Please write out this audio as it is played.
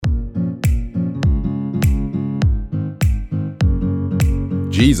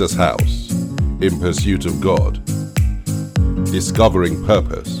Jesus House, in pursuit of God, discovering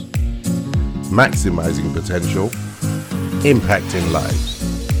purpose, maximizing potential, impacting lives.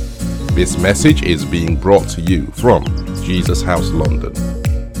 This message is being brought to you from Jesus House London.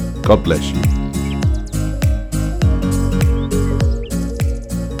 God bless you.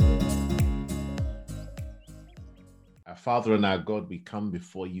 Our Father and our God, we come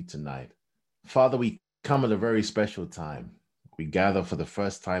before you tonight. Father, we come at a very special time. We gather for the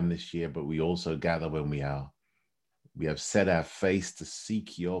first time this year, but we also gather when we have set our face to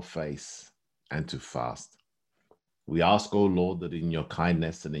seek your face and to fast. We ask, O Lord, that in your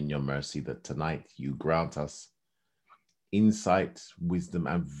kindness and in your mercy, that tonight you grant us insight, wisdom,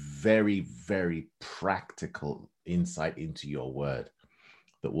 and very, very practical insight into your word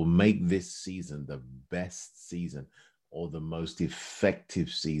that will make this season the best season or the most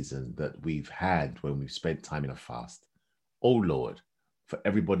effective season that we've had when we've spent time in a fast. Oh Lord, for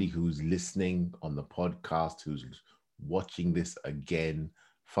everybody who's listening on the podcast, who's watching this again,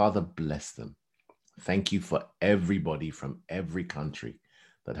 Father, bless them. Thank you for everybody from every country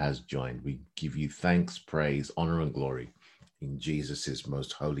that has joined. We give you thanks, praise, honor, and glory in Jesus'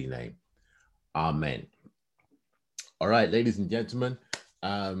 most holy name. Amen. All right, ladies and gentlemen,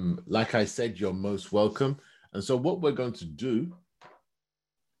 like I said, you're most welcome. And so what we're going to do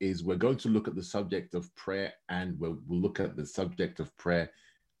is we're going to look at the subject of prayer, and we'll look at the subject of prayer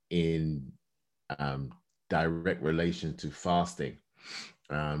in direct relation to fasting.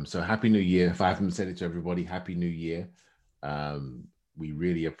 So Happy New Year. If I haven't said it to everybody, Happy New Year. We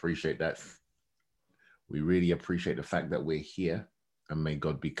really appreciate that. We really appreciate the fact that we're here, and may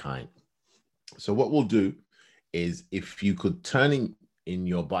God be kind. So what we'll do is, if you could turn in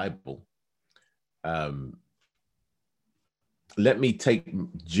your Bible, let me take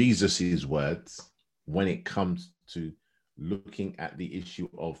Jesus's words when it comes to looking at the issue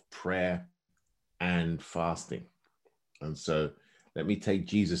of prayer and fasting. And so let me take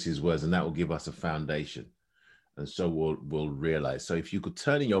Jesus's words, and that will give us a foundation. And so we'll realize. So if you could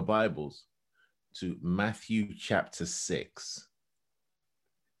turn in your Bibles to Matthew chapter 6.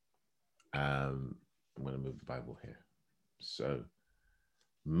 I'm going to move the Bible here. So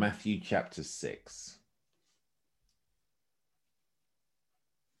Matthew chapter 6.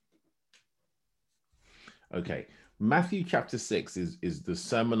 Okay, Matthew chapter 6 is the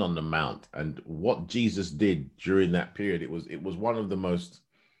Sermon on the Mount, and what Jesus did during that period. It was one of the most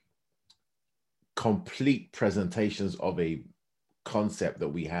complete presentations of a concept that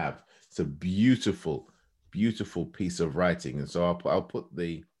we have. It's a beautiful, beautiful piece of writing, and so I'll put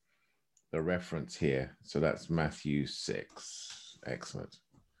the reference here. So that's Matthew 6. Excellent.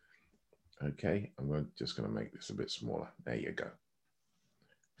 Okay, just going to make this a bit smaller. There you go.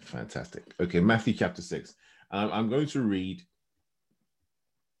 Fantastic. Okay, Matthew chapter 6. I'm going to read.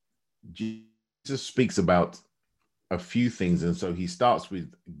 Jesus speaks about a few things, and so he starts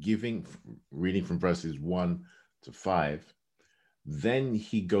with reading from verses 1 to 5. Then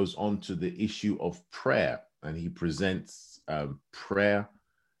he goes on to the issue of prayer, and he presents praying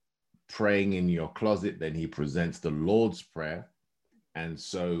in your closet. Then he presents the Lord's Prayer. And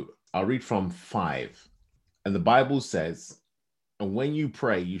so I'll read from 5. And the Bible says, "And when you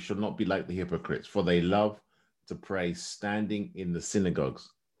pray, you shall not be like the hypocrites, for they love to pray standing in the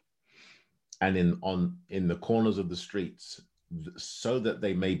synagogues and in the corners of the streets, so that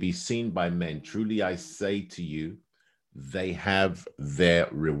they may be seen by men. Truly I say to you, they have their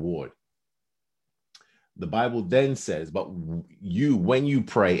reward." The Bible then says, "But you, when you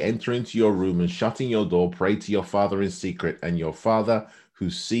pray, enter into your room and shutting your door, pray to your Father in secret, and your Father who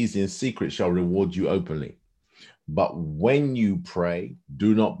sees in secret shall reward you openly. But when you pray,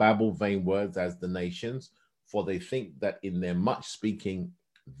 do not babble vain words as the nations, for they think that in their much speaking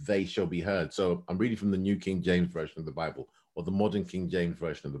they shall be heard." So I'm reading from the New King James Version of the Bible, or the Modern King James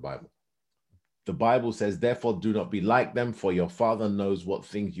Version of the Bible. The Bible says, "Therefore do not be like them, for your Father knows what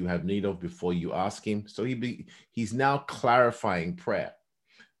things you have need of before you ask him." So he's now clarifying prayer.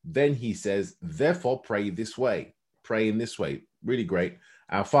 Then he says, "Therefore pray this way." Pray in this way. Really great.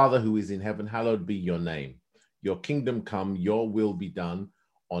 "Our Father who is in heaven, hallowed be your name. Your kingdom come, your will be done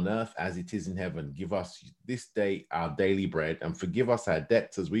on earth as it is in heaven. Give us this day our daily bread, and forgive us our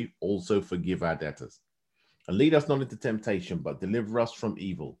debts as we also forgive our debtors. And lead us not into temptation, but deliver us from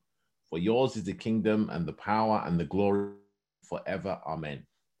evil. For yours is the kingdom and the power and the glory forever. Amen."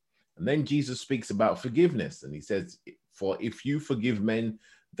 And then Jesus speaks about forgiveness, and he says, "For if you forgive men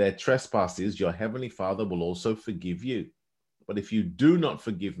their trespasses, your heavenly Father will also forgive you. But if you do not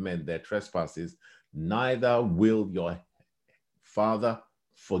forgive men their trespasses, neither will your Father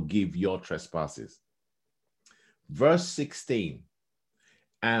forgive your trespasses." Verse 16,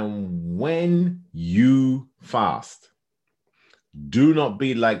 And when you fast, do not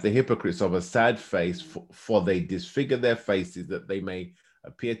be like the hypocrites of a sad face, for they disfigure their faces that they may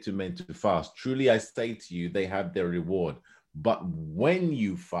appear to men to fast. Truly I say to you, they have their reward. But when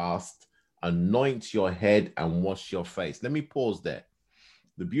you fast, anoint your head and wash your face. Let me pause there.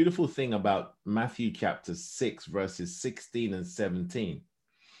 The beautiful thing about Matthew chapter 6, verses 16 and 17,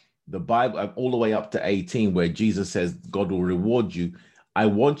 the Bible, all the way up to 18, where Jesus says God will reward you. I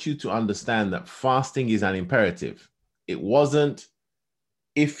want you to understand that fasting is an imperative. It wasn't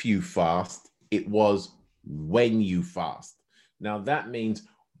if you fast, it was when you fast. Now that means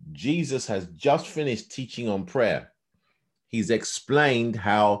Jesus has just finished teaching on prayer. He's explained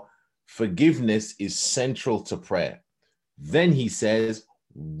how forgiveness is central to prayer. Then he says,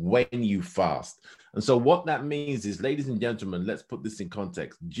 when you fast. And so what that means is, ladies and gentlemen, let's put this in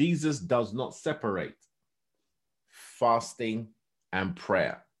context. Jesus does not separate fasting and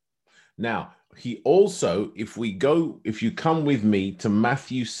prayer. Now, he also, if you come with me to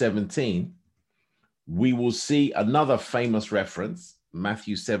Matthew 17, we will see another famous reference,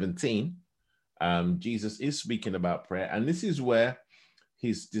 Matthew 17. Jesus is speaking about prayer, and this is where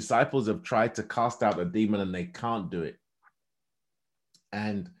his disciples have tried to cast out a demon and they can't do it.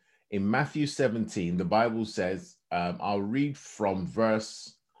 And in Matthew 17, the Bible says, I'll read from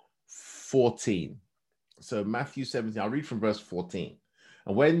verse 14. So Matthew 17, I'll read from verse 14.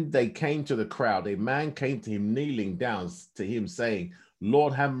 And when they came to the crowd, a man came to him, kneeling down to him, saying,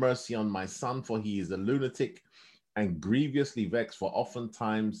 Lord, have mercy on my son, for he is a lunatic and grievously vexed, for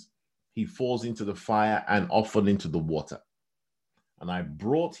oftentimes he falls into the fire and often into the water. And I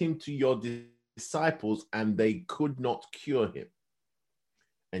brought him to your disciples, and they could not cure him.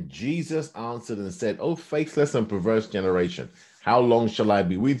 And Jesus answered and said, O faithless and perverse generation, how long shall I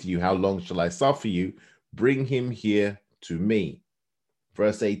be with you? How long shall I suffer you? Bring him here to me.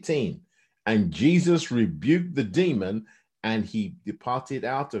 Verse 18, and Jesus rebuked the demon, and he departed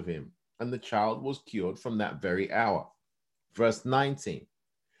out of him, and the child was cured from that very hour. Verse 19,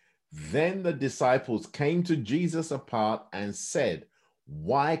 then the disciples came to Jesus apart and said,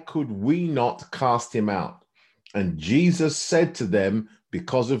 why could we not cast him out? And Jesus said to them,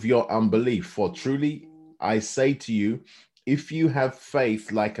 because of your unbelief. For truly I say to you, if you have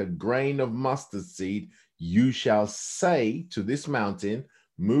faith like a grain of mustard seed, you shall say to this mountain,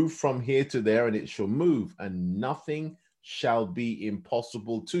 move from here to there, and it shall move, and nothing shall be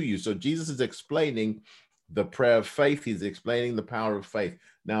impossible to you. So Jesus is explaining the prayer of faith. He's explaining the power of faith.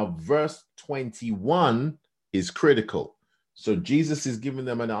 Now, verse 21 is critical. So Jesus is giving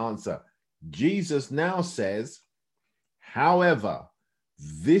them an answer. Jesus now says, however,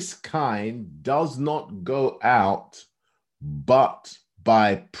 this kind does not go out but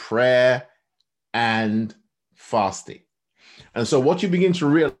by prayer and fasting. And so what you begin to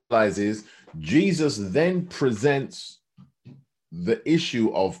realize is Jesus then presents the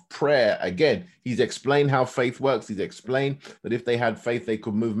issue of prayer again. He's explained how faith works. He's explained that if they had faith, they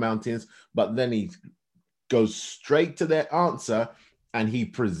could move mountains. But then he goes straight to their answer, and he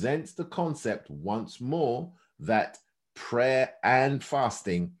presents the concept once more that prayer and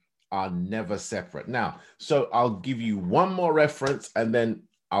fasting are never separate. Now, so I'll give you one more reference, and then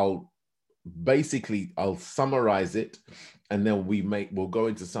I'll summarize it, and then we'll go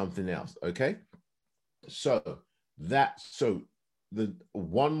into something else. Okay. So the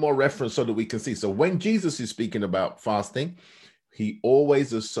one more reference so that we can see. So when Jesus is speaking about fasting, he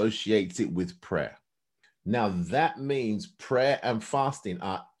always associates it with prayer. Now that means prayer and fasting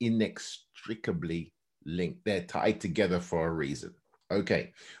are inextricably linked. They're tied together for a reason.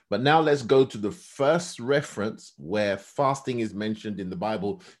 Okay, but now let's go to the first reference where fasting is mentioned in the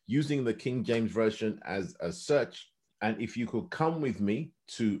Bible, using the King James Version as a search. And if you could come with me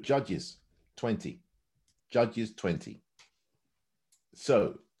to Judges 20. Judges 20.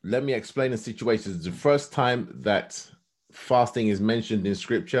 So let me explain the situation. It's the first time that fasting is mentioned in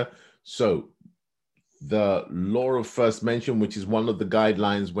Scripture. So the law of first mention, which is one of the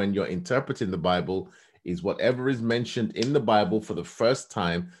guidelines when you're interpreting the Bible, is whatever is mentioned in the Bible for the first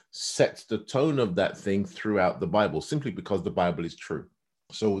time sets the tone of that thing throughout the Bible, simply because the Bible is true.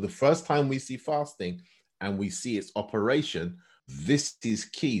 So the first time we see fasting and we see its operation, this is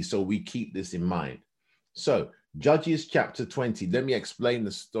key. So we keep this in mind. So Judges chapter 20, let me explain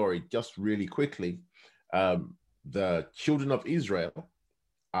the story just really quickly. The children of Israel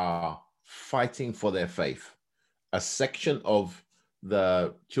are fighting for their faith. A section of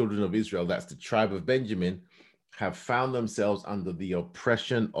the children of Israel, that's the tribe of Benjamin, have found themselves under the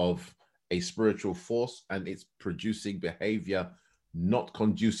oppression of a spiritual force, and it's producing behavior not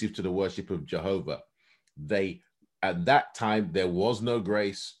conducive to the worship of Jehovah. They At that time, there was no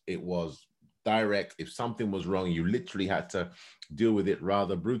grace. It was direct. If something was wrong, you literally had to deal with it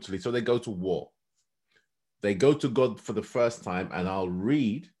rather brutally. So they go to war. They go to God for the first time, and I'll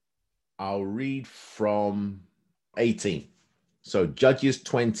read from 18. So Judges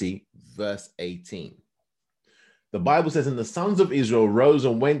 20, verse 18. The Bible says, and the sons of Israel rose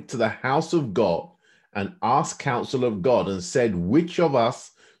and went to the house of God and asked counsel of God and said, which of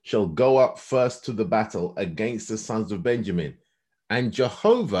us shall go up first to the battle against the sons of Benjamin? And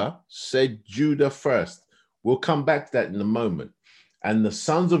Jehovah said, Judah first. We'll come back to that in a moment. And the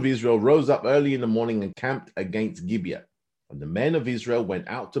sons of Israel rose up early in the morning and camped against Gibeah. And the men of Israel went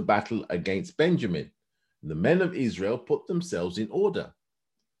out to battle against Benjamin. And the men of Israel put themselves in order,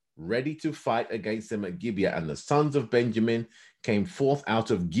 ready to fight against them at Gibeah. And the sons of Benjamin came forth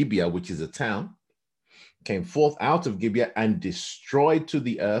out of Gibeah, which is a town, came forth out of Gibeah and destroyed to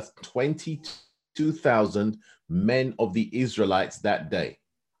the earth 22,000 men of the Israelites that day.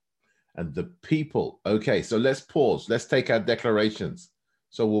 And the people, okay, so let's pause. Let's take our declarations.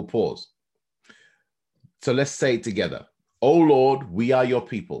 So we'll pause. So let's say it together. O Lord, we are your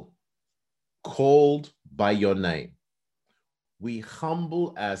people, called by your name. We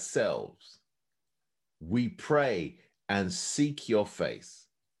humble ourselves. We pray and seek your face.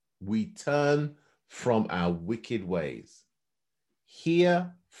 We turn from our wicked ways.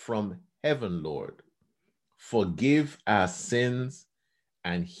 Hear from heaven, Lord. Forgive our sins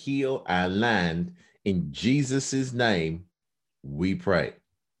and heal our land. In Jesus' name, we pray.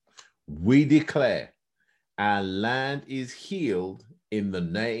 We declare our land is healed in the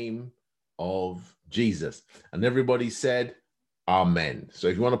name of Jesus. And everybody said, Amen. So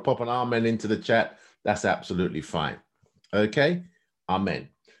if you want to pop an amen into the chat, that's absolutely fine. Okay? Amen.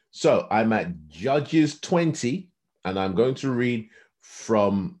 So I'm at Judges 20, and I'm going to read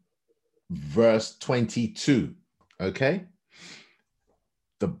from verse 22. Okay?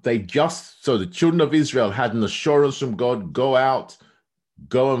 So the children of Israel had an assurance from God, go out,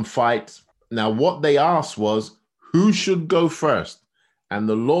 go and fight. Now, what they asked was, who should go first? And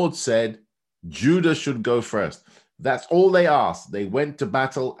the Lord said, Judah should go first. That's all they asked. They went to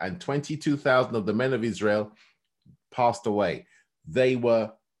battle, and 22,000 of the men of Israel passed away. They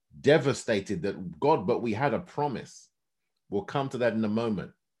were devastated that God, but we had a promise. We'll come to that in a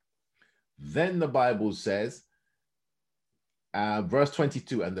moment. Then the Bible says, verse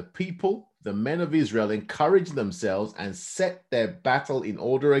 22, and the people, the men of Israel, encouraged themselves and set their battle in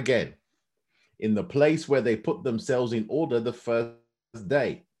order again in the place where they put themselves in order the first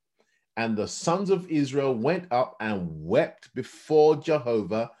day. And the sons of Israel went up and wept before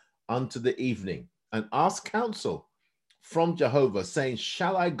Jehovah unto the evening and asked counsel from Jehovah, saying,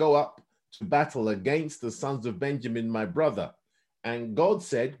 shall I go up to battle against the sons of Benjamin, my brother? And God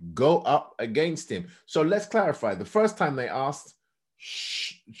said, go up against him. So let's clarify. The first time they asked,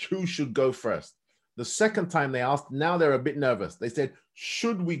 who should go first? The second time they asked, now they're a bit nervous. They said,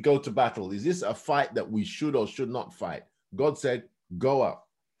 should we go to battle? Is this a fight that we should or should not fight? God said, go up.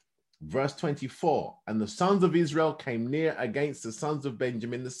 Verse 24, and the sons of Israel came near against the sons of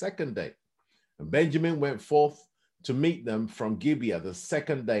Benjamin the second day. And Benjamin went forth to meet them from Gibeah the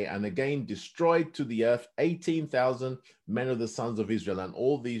second day, and again destroyed to the earth 18,000 men of the sons of Israel, and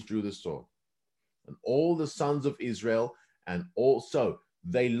all these drew the sword. And all the sons of Israel, and also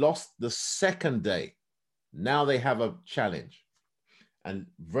they lost the second day. Now they have a challenge. And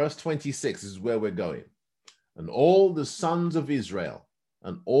verse 26 is where we're going. And all the sons of Israel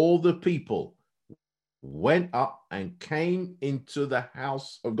and all the people went up and came into the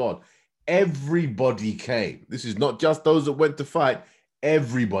house of God. Everybody came. This is not just those that went to fight.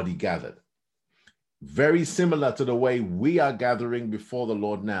 Everybody gathered. Very similar to the way we are gathering before the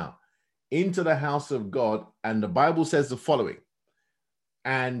Lord now, into the house of God. And the Bible says the following,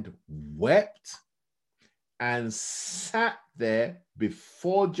 and wept and sat there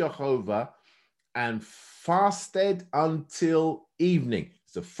before Jehovah and fasted until evening.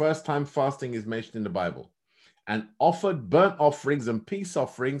 It's the first time fasting is mentioned in the Bible. And offered burnt offerings and peace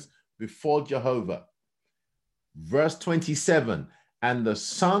offerings before Jehovah. Verse 27, and the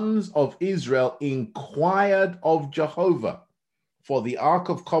sons of Israel inquired of Jehovah, for the ark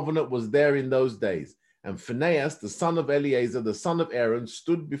of covenant was there in those days. And Phinehas, the son of Eleazar, the son of Aaron,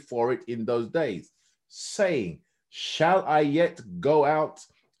 stood before it in those days, saying, shall I yet go out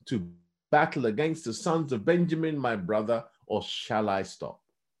to battle against the sons of Benjamin, my brother, or shall I stop?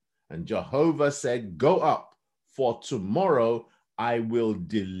 And Jehovah said, go up, for tomorrow I will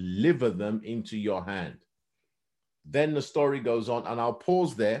deliver them into your hand. Then the story goes on, and I'll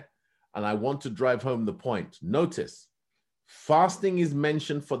pause there, and I want to drive home the point. Notice, Fasting is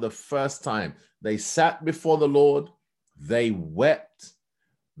mentioned for the first time. They sat before the Lord, they wept,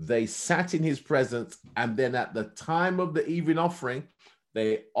 they sat in his presence, and then at the time of the evening offering,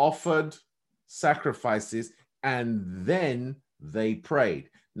 they offered sacrifices, and then they prayed.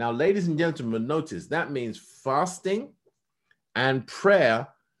 Now, ladies and gentlemen, notice that means fasting and prayer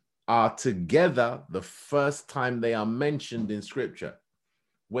are together the first time they are mentioned in Scripture.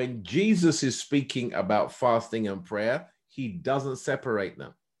 When Jesus is speaking about fasting and prayer, he doesn't separate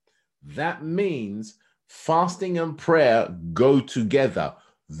them. That means fasting and prayer go together.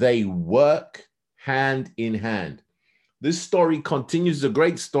 They work hand in hand. This story continues, a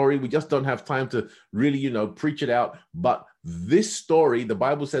great story. We just don't have time to really, preach it out. But this story, the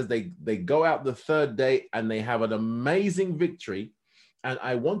Bible says they go out the third day and they have an amazing victory. And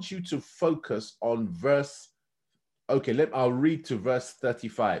I want you to focus on I'll read to verse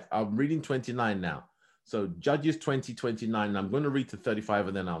 35. I'm reading 29 now. So Judges 20:29. I'm going to read to 35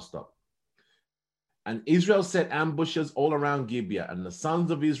 and then I'll stop. And Israel set ambushes all around Gibeah, and the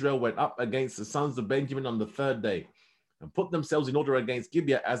sons of Israel went up against the sons of Benjamin on the third day and put themselves in order against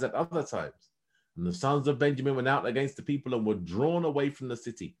Gibeah as at other times. And the sons of Benjamin went out against the people and were drawn away from the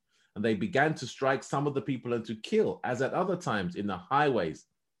city. And they began to strike some of the people and to kill, as at other times, in the highways,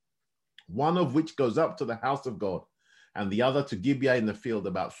 one of which goes up to the house of God, and the other to Gibeah in the field,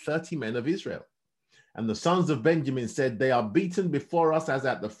 about 30 men of Israel. And the sons of Benjamin said, they are beaten before us as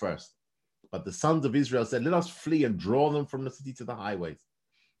at the first. But the sons of Israel said, let us flee and draw them from the city to the highways.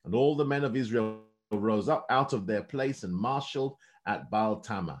 And all the men of Israel rose up out of their place and marshaled at Baal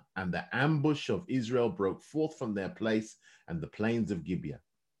Tamar. And the ambush of Israel broke forth from their place and the plains of Gibeah.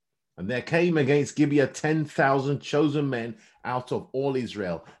 And there came against Gibeah 10,000 chosen men out of all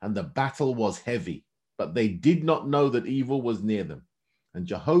Israel, and the battle was heavy. But they did not know that evil was near them. And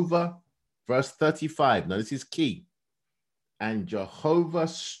Jehovah, verse 35, now this is key. And Jehovah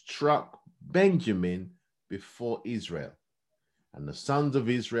struck Benjamin before Israel. And the sons of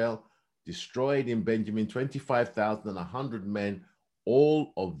Israel destroyed in Benjamin 25,100 men,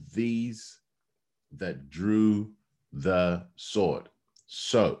 all of these that drew the sword.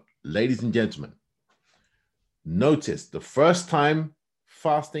 So, ladies and gentlemen, notice the first time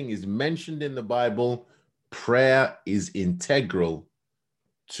fasting is mentioned in the Bible, prayer is integral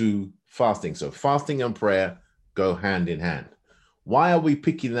to fasting. So fasting and prayer go hand in hand. Why are we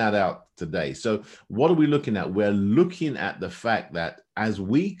picking that out today? So what are we looking at? We're looking at the fact that as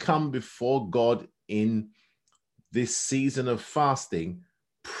we come before God in this season of fasting,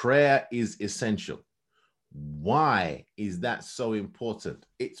 prayer is essential. Why is that so important?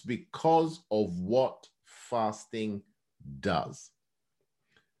 It's because of what fasting does.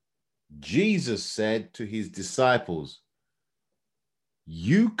 Jesus said to his disciples,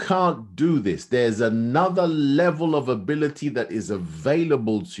 you can't do this. There's another level of ability that is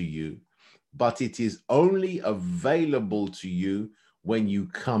available to you, but it is only available to you when you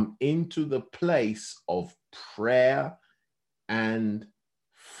come into the place of prayer and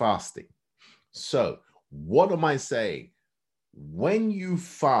fasting. So, what am I saying? When you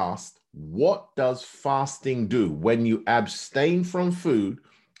fast, what does fasting do? When you abstain from food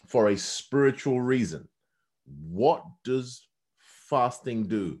for a spiritual reason, what does fasting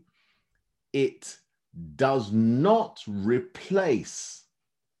do? It does not replace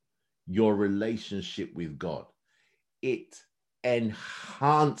your relationship with God. It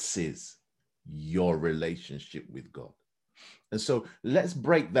enhances your relationship with God. And so let's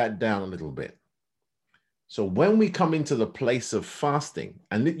break that down a little bit. So when we come into the place of fasting,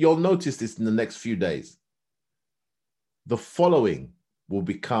 and you'll notice this in the next few days, the following will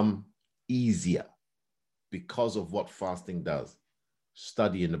become easier because of what fasting does.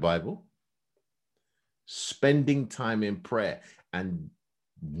 Studying the Bible, spending time in prayer. And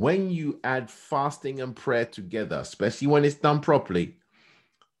when you add fasting and prayer together, especially when it's done properly,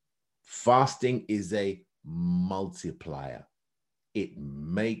 fasting is a multiplier. It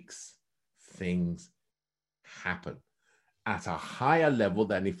makes things happen at a higher level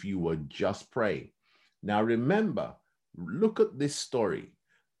than if you were just praying. Now remember, look at this story.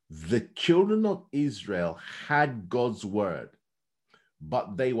 The children of Israel had God's word,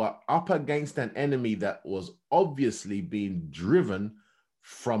 but they were up against an enemy that was obviously being driven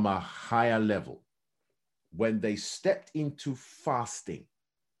from a higher level. When they stepped into fasting,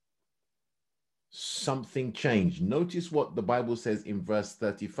 something changed. Notice what the Bible says in verse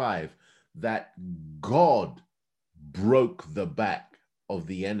 35, that God broke the back of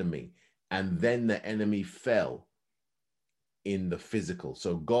the enemy, and then the enemy fell in the physical.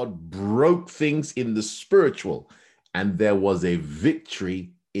 So God broke things in the spiritual, and there was a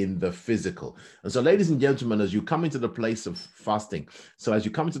victory in the physical. And so, ladies and gentlemen, as you come into the place of fasting,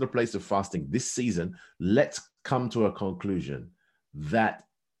 this season, let's come to a conclusion that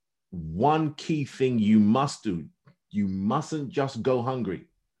one key thing you must do, you mustn't just go hungry.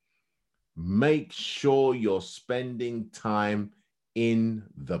 Make sure you're spending time in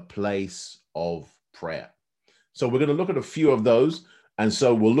the place of prayer. So we're going to look at a few of those. And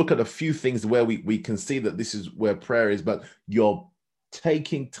so we'll look at a few things where we can see that this is where prayer is, but you're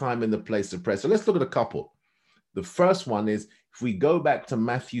taking time in the place of prayer. So let's look at a couple. The first one is, if we go back to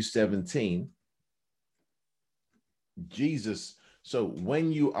Matthew 17, Jesus, so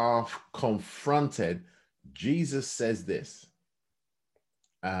when you are confronted, Jesus says this.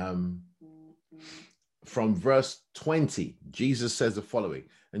 From verse 20, Jesus says the following,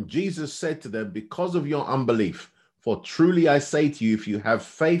 and Jesus said to them, because of your unbelief, for truly I say to you, if you have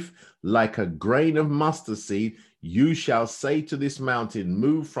faith like a grain of mustard seed, you shall say to this mountain,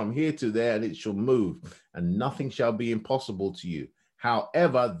 move from here to there, and it shall move, and nothing shall be impossible to you.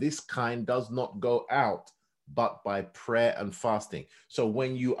 However, this kind does not go out but by prayer and fasting. So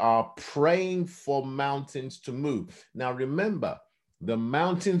when you are praying for mountains to move, now remember, the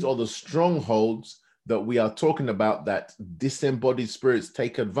mountains or the strongholds that we are talking about that disembodied spirits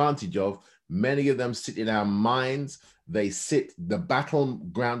take advantage of, many of them sit in our minds. The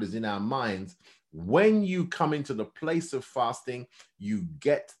battleground is in our minds. When you come into the place of fasting, you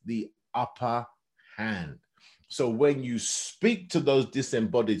get the upper hand. So when you speak to those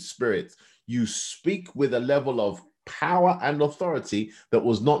disembodied spirits, you speak with a level of power and authority that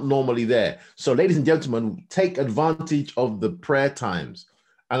was not normally there. So ladies and gentlemen, take advantage of the prayer times.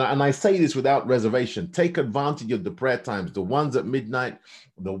 And I say this without reservation. Take advantage of the prayer times, the ones at midnight,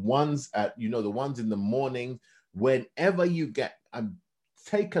 the ones at, the ones in the morning, whenever you get,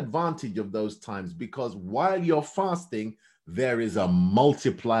 take advantage of those times, because while you're fasting, there is a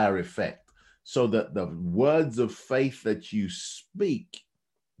multiplier effect, so that the words of faith that you speak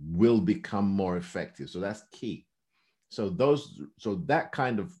will become more effective. So that's key. So that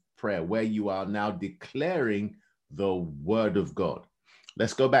kind of prayer where you are now declaring the word of God.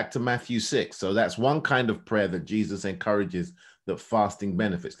 Let's go back to Matthew 6. So that's one kind of prayer that Jesus encourages that fasting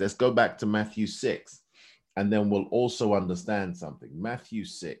benefits. Let's go back to Matthew 6, and then we'll also understand something. Matthew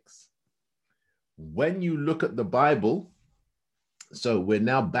 6. When you look at the Bible, so we're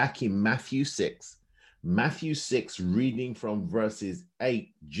now back in Matthew 6. Matthew 6, reading from verses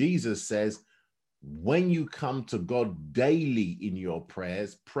 8, Jesus says, when you come to God daily in your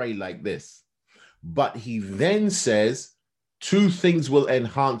prayers, pray like this. But he then says, two things will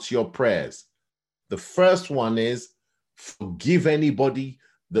enhance your prayers. The first one is forgive anybody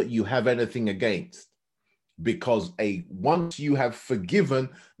that you have anything against, because once you have forgiven,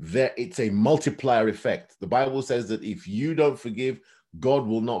 it's a multiplier effect. The Bible says that if you don't forgive, God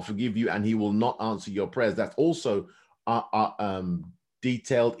will not forgive you and he will not answer your prayers. That's also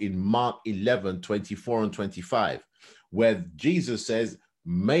detailed in Mark 11, 24 and 25, where Jesus says,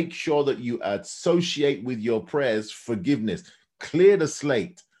 make sure that you associate with your prayers forgiveness. Clear the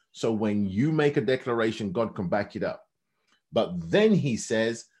slate, so when you make a declaration, God can back it up. But then he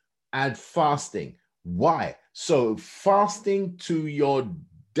says, add fasting. Why? So fasting to your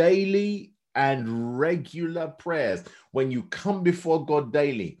daily and regular prayers. When you come before God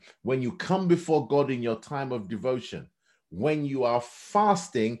daily, when you come before God in your time of devotion, when you are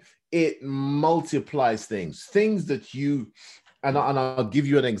fasting, it multiplies things that you, and I'll give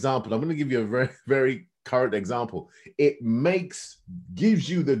you an example. I'm going to give you a very, very current example. It gives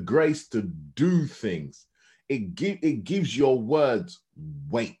you the grace to do things. It gives your words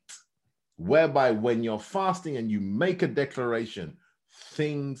weight, whereby when you're fasting and you make a declaration,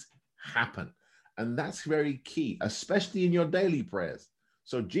 things happen. And that's very key, especially in your daily prayers.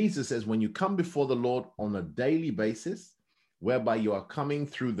 So Jesus says, when you come before the Lord on a daily basis, whereby you are coming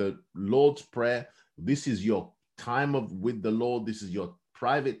through the Lord's Prayer, this is your time with the Lord, this is your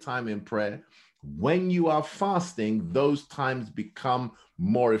private time in prayer. When you are fasting, those times become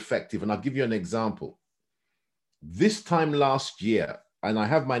more effective. And I'll give you an example. This time last year, and I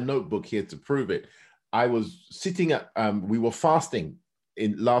have my notebook here to prove it, I was sitting at, we were fasting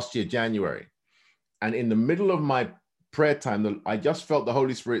in last year, January. And in the middle of my prayer time, I just felt the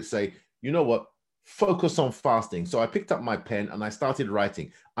Holy Spirit say, you know what? Focus on fasting. So I picked up my pen and I started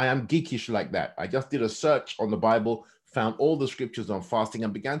writing. I am geekish like that. I just did a search on the Bible, found all the scriptures on fasting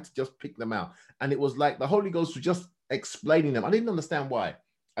and began to just pick them out. And it was like the Holy Ghost was just explaining them. I didn't understand why.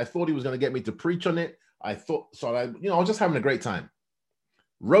 I thought he was going to get me to preach on it. I was just having a great time.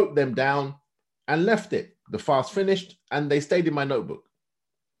 Wrote them down and left it. The fast finished and they stayed in my notebook.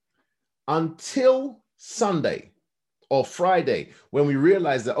 Until Sunday, Or Friday, when we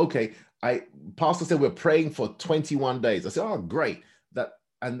realized that, okay, Pastor said we're praying for 21 days. I said, oh, great.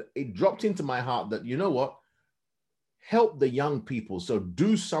 And it dropped into my heart that, you know what? Help the young people. So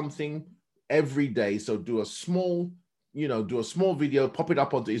do something every day. So do a small video, pop it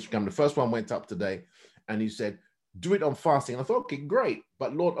up onto Instagram. The first one went up today, and he said, do it on fasting. I thought, okay, great.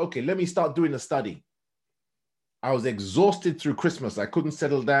 But Lord, okay, let me start doing a study. I was exhausted through Christmas. I couldn't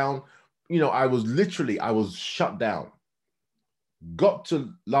settle down. I was shut down. Got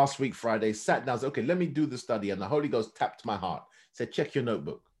to last week, Friday, sat down, said, okay, let me do the study. And the Holy Ghost tapped my heart, said, check your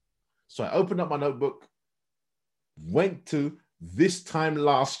notebook. So I opened up my notebook, went to this time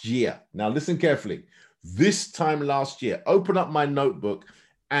last year. Now listen carefully. This time last year, open up my notebook,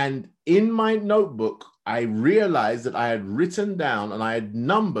 and in my notebook, I realized that I had written down and I had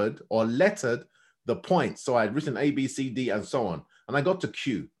numbered or lettered the points. So I had written A, B, C, D, and so on. And I got to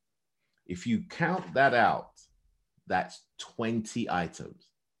Q. If you count that out, that's 20 items.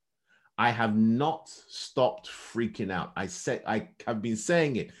 I have not stopped freaking out. I have been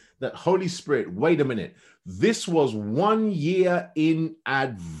saying it, that Holy Spirit, wait a minute. This was 1 year in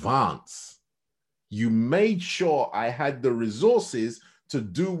advance. You made sure I had the resources to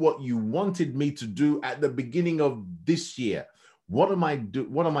do what you wanted me to do at the beginning of this year. What am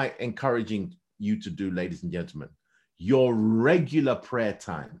I encouraging you to do, ladies and gentlemen? Your regular prayer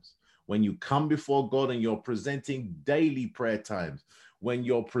times. When you come before God and you're presenting daily prayer times, when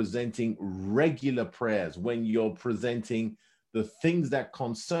you're presenting regular prayers, when you're presenting the things that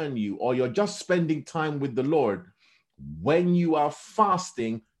concern you, or you're just spending time with the Lord, when you are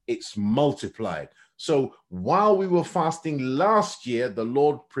fasting, it's multiplied. So while we were fasting last year, the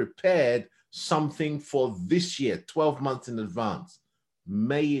Lord prepared something for this year, 12 months in advance.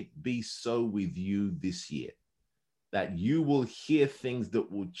 May it be so with you this year, that you will hear things that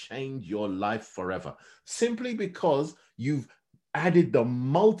will change your life forever, simply because you've added the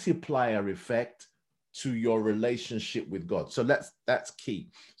multiplier effect to your relationship with God. So that's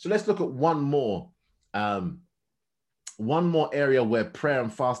key. So let's look at one more area where prayer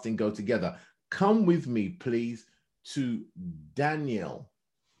and fasting go together. Come with me, please, to Daniel.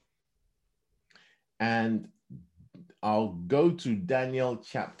 And I'll go to Daniel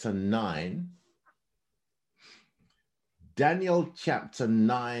chapter 9. Daniel chapter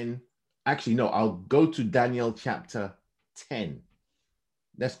 9. Actually, no, I'll go to Daniel chapter 10.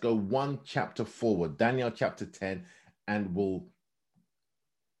 Let's go one chapter forward. Daniel chapter 10, and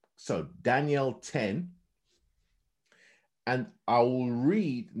Daniel 10. And I will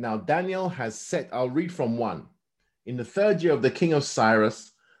read, now Daniel has set, I'll read from 1. In the 3rd year of the king of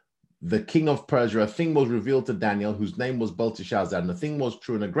Cyrus, the king of Persia, a thing was revealed to Daniel, whose name was Belteshazzar, and the thing was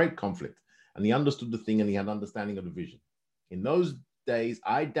true in a great conflict. And he understood the thing, and he had understanding of the vision. In those days,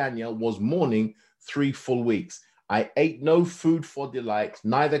 I, Daniel, was mourning 3 full weeks. I ate no food for delight,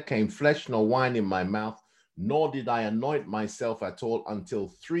 neither came flesh nor wine in my mouth, nor did I anoint myself at all until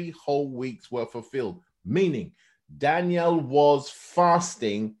 3 whole weeks were fulfilled. Meaning, Daniel was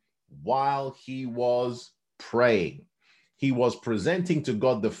fasting while he was praying. He was presenting to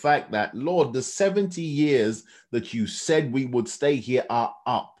God the fact that, Lord, the 70 years that you said we would stay here are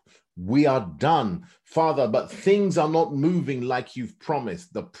up. We are done, Father, but things are not moving like you've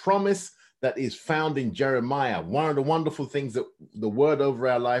promised. The promise that is found in Jeremiah. One of the wonderful things that the word over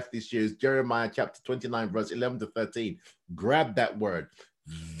our life this year is Jeremiah chapter 29, verse 11 to 13. Grab that word.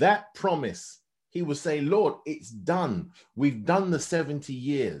 That promise, he was saying, Lord, it's done. We've done the 70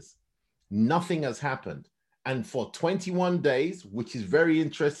 years. Nothing has happened. And for 21 days, which is very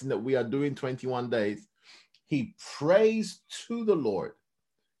interesting that we are doing 21 days, he prays to the Lord.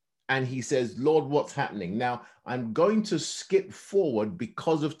 And he says, Lord, what's happening? Now, I'm going to skip forward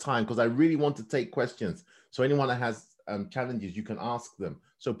because of time, because I really want to take questions. So anyone that has challenges, you can ask them.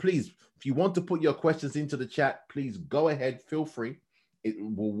 So please, if you want to put your questions into the chat, please go ahead, feel free. It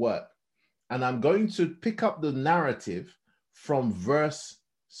will work. And I'm going to pick up the narrative from verse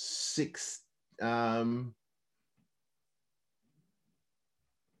 6. I'm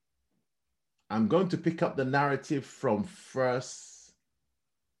going to pick up the narrative from verse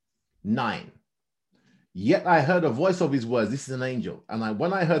 9. Yet I heard a voice of his words. This is an angel. And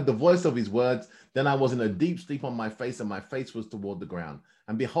when I heard the voice of his words, then I was in a deep sleep on my face, and my face was toward the ground.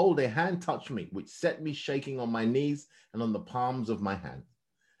 And behold, a hand touched me, which set me shaking on my knees and on the palms of my hand.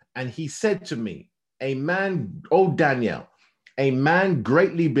 And he said to me, a man, O Daniel, a man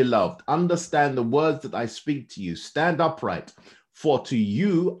greatly beloved, understand the words that I speak to you. Stand upright, for to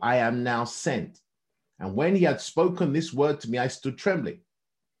you I am now sent. And when he had spoken this word to me, I stood trembling.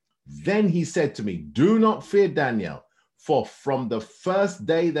 Then he said to me, do not fear, Daniel, for from the first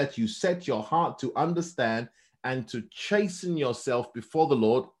day that you set your heart to understand and to chasten yourself before the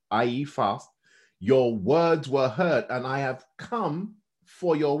Lord, i.e. fast, your words were heard, and I have come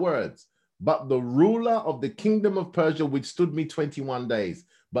for your words. But the ruler of the kingdom of Persia withstood me 21 days.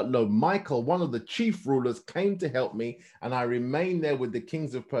 But lo, Michael, one of the chief rulers, came to help me, and I remained there with the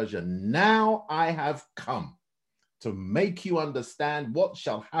kings of Persia. Now I have come to make you understand what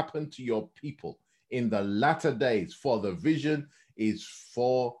shall happen to your people in the latter days, for the vision is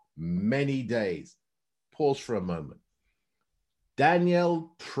for many days. Pause for a moment.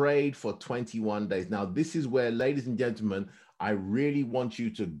 Daniel prayed for 21 days. Now, this is where, ladies and gentlemen, I really want you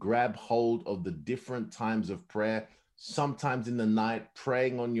to grab hold of the different times of prayer. Sometimes in the night,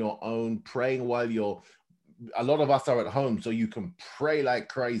 praying on your own, praying while a lot of us are at home, so you can pray like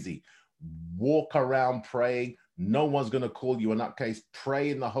crazy. Walk around praying. No one's going to call you a nutcase. Pray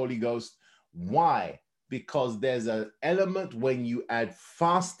in the Holy Ghost. Why? Because there's an element when you add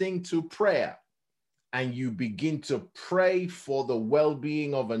fasting to prayer, and you begin to pray for the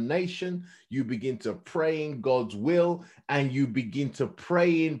well-being of a nation, you begin to pray in God's will, and you begin to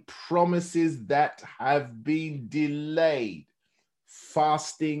pray in promises that have been delayed.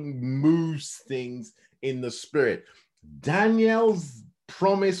 Fasting moves things in the spirit. Daniel's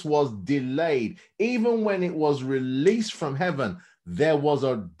promise was delayed. Even when it was released from heaven, there was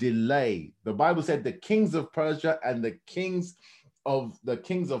a delay. The Bible said the kings of Persia and the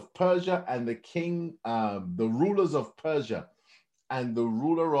Persia and the rulers of Persia and the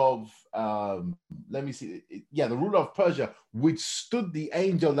ruler of the ruler of Persia withstood the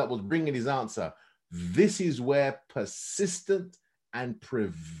angel that was bringing his answer. This is where persistent and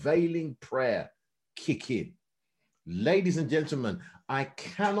prevailing prayer kick in. Ladies and gentlemen, I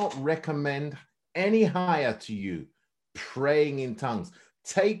cannot recommend any higher to you praying in tongues.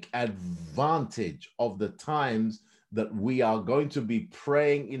 Take advantage of the times that we are going to be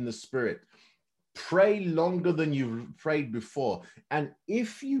praying in the Spirit. Pray longer than you've prayed before. And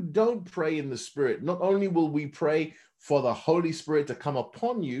if you don't pray in the Spirit, not only will we pray for the Holy Spirit to come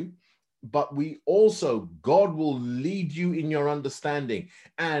upon you, but God will lead you in your understanding.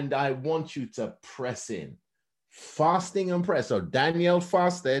 And I want you to press in. Fasting and prayer. So Daniel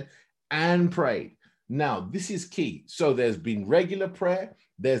fasted and prayed. Now, this is key. So there's been regular prayer.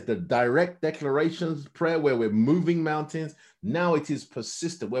 There's the direct declarations prayer where we're moving mountains. Now it is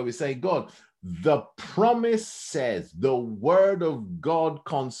persistent where we say, God, the promise says, the word of God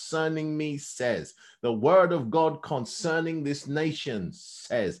concerning me says, the word of God concerning this nation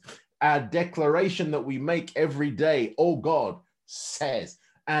says, our declaration that we make every day, oh God, says.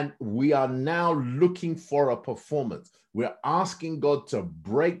 And we are now looking for a performance. We're asking God to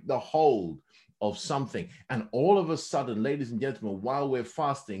break the hold of something. And all of a sudden, ladies and gentlemen, while we're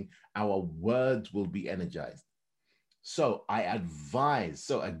fasting, our words will be energized. So I advise.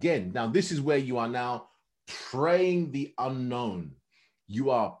 So again, now this is where you are now praying the unknown.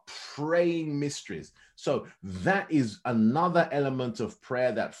 You are praying mysteries. So that is another element of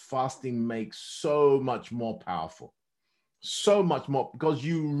prayer that fasting makes so much more powerful. So much more, because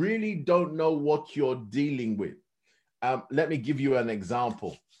you really don't know what you're dealing with. Let me give you an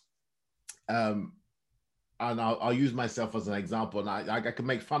example. And I'll use myself as an example, and I can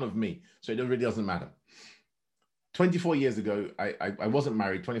make fun of me, so it really doesn't matter. 24 years ago, I wasn't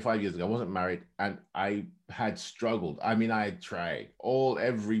married. 25 years ago, I wasn't married, and I had struggled. I mean, I had tried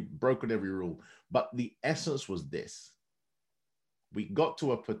broken every rule, but the essence was this. We got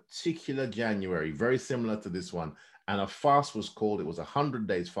to a particular January, very similar to this one, and a fast was called. It was 100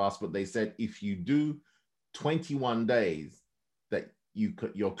 days fast, but they said if you do 21 days, that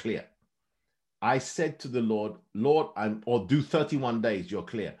you're clear. I said to the Lord, or do 31 days, you're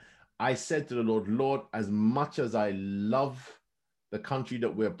clear. I said to the Lord, as much as I love the country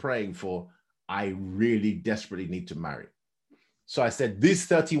that we're praying for, I really desperately need to marry. So I said, these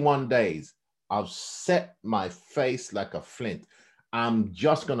 31 days, I've set my face like a flint. I'm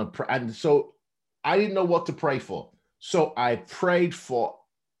just going to pray. And so I didn't know what to pray for. So I prayed for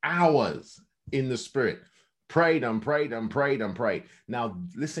hours in the Spirit. Prayed and prayed and prayed and prayed. Now,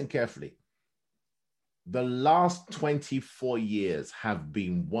 listen carefully. The last 24 years have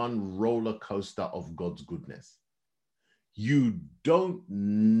been one roller coaster of God's goodness. You don't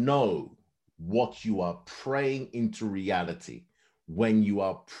know what you are praying into reality when you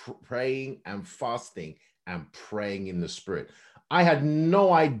are praying and fasting and praying in the Spirit. I had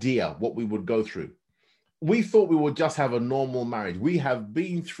no idea what we would go through. We thought we would just have a normal marriage. We have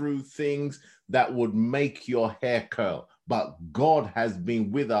been through things that would make your hair curl, but God has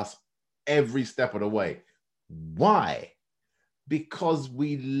been with us every step of the way. Why? Because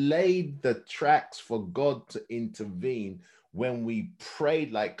we laid the tracks for God to intervene when we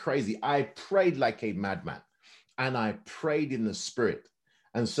prayed like crazy. I prayed like a madman. and I prayed in the spirit.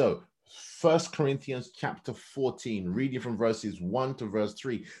 And so 1 Corinthians chapter 14, reading from verses 1 to verse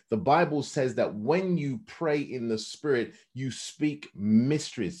 3, the Bible says that when you pray in the spirit, you speak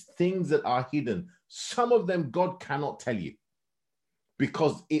mysteries, things that are hidden. Some of them God cannot tell you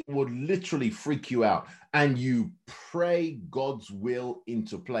because it would literally freak you out, and you pray God's will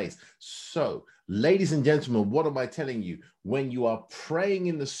into place. So, ladies and gentlemen, what am I telling you? When you are praying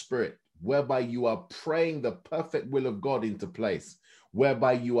in the spirit, whereby you are praying the perfect will of God into place,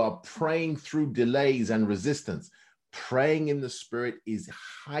 whereby you are praying through delays and resistance, praying in the spirit is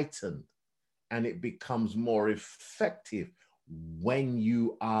heightened and it becomes more effective when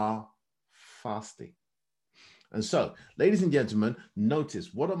you are fasting. And so, ladies and gentlemen,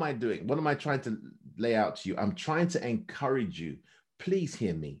 notice, what am I doing? What am I trying to lay out to you? I'm trying to encourage you. Please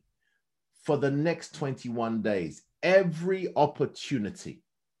hear me. For the next 21 days, every opportunity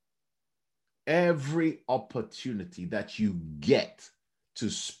that you get to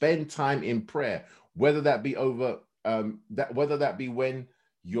spend time in prayer, whether that be whether that be when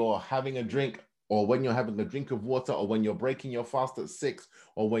you're having a drink, or when you're having a drink of water, or when you're breaking your fast at 6,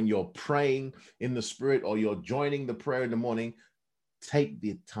 or when you're praying in the spirit, or you're joining the prayer in the morning, take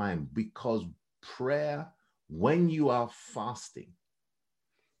the time, because prayer, when you are fasting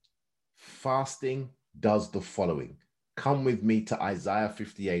does the following. Come with me to Isaiah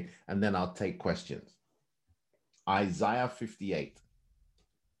 58, and then I'll take questions. Isaiah 58.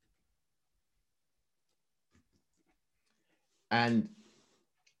 And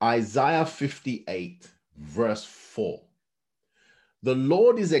Isaiah 58, verse 4. The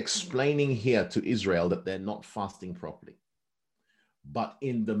Lord is explaining here to Israel that they're not fasting properly. But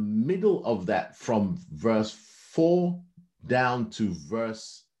in the middle of that, from verse 4 down to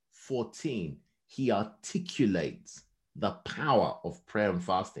verse 14, he articulates the power of prayer and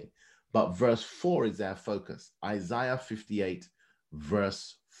fasting. But verse 4 is our focus. Isaiah 58,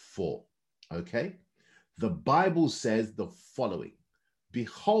 verse 4. Okay? The Bible says the following.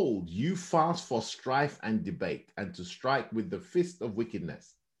 Behold, you fast for strife and debate, and to strike with the fist of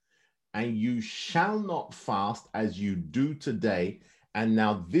wickedness. And you shall not fast as you do today. And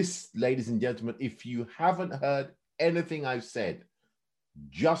now this, ladies and gentlemen, if you haven't heard anything I've said,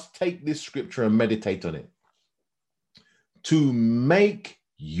 just take this scripture and meditate on it. To make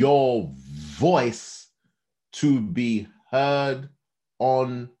your voice to be heard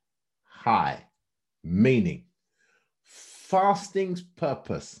on high. Meaning, fasting's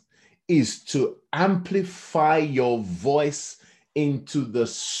purpose is to amplify your voice into the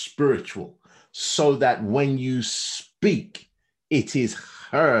spiritual, so that when you speak, it is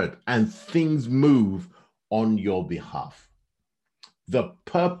heard and things move on your behalf. The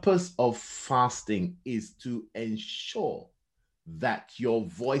purpose of fasting is to ensure that your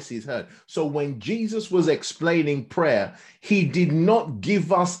voice is heard. So when Jesus was explaining prayer, he did not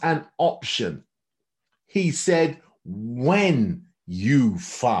give us an option. He said, when you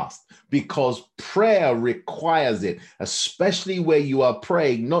fast, because prayer requires it, especially where you are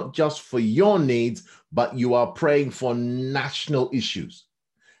praying not just for your needs, but you are praying for national issues.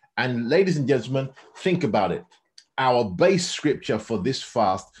 And ladies and gentlemen, think about it. Our base scripture for this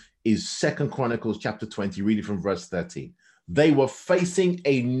fast is 2 Chronicles chapter 20, reading from verse 13. They were facing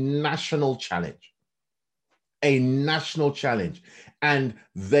a national challenge. A national challenge. And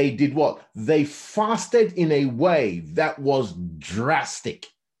they did what? They fasted in a way that was drastic.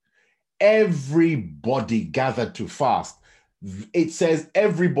 Everybody gathered to fast. It says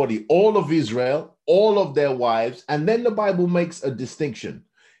everybody, all of Israel, all of their wives, and then the Bible makes a distinction.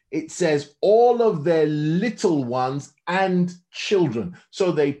 It says all of their little ones and children.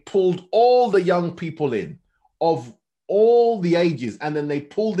 So they pulled all the young people in of all the ages, and then they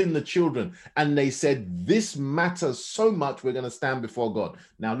pulled in the children, and they said, this matters so much, we're going to stand before God.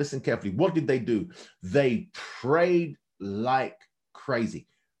 Now listen carefully. What did they do? They prayed like crazy.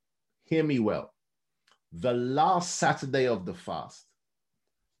 Hear me well. The last Saturday of the fast,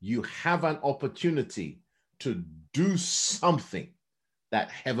 you have an opportunity to do something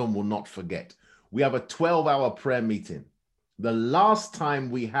that heaven will not forget. We have a 12-hour prayer meeting. The last time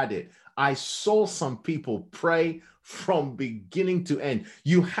we had it, I saw some people pray from beginning to end.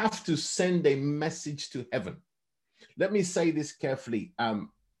 You have to send a message to heaven. Let me say this carefully, and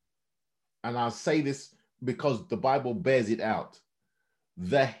I'll say this because the Bible bears it out.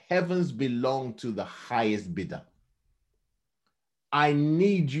 The heavens belong to the highest bidder. I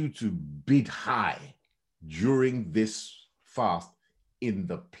need you to bid high during this fast in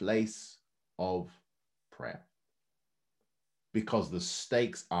the place of prayer, because the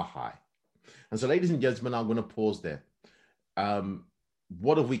stakes are high. And so, ladies and gentlemen, I'm going to pause there.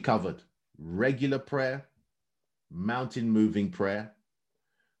 What have we covered? Regular prayer, mountain moving prayer,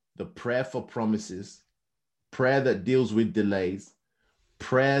 the prayer for promises, prayer that deals with delays,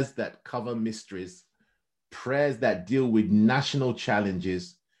 prayers that cover mysteries, prayers that deal with national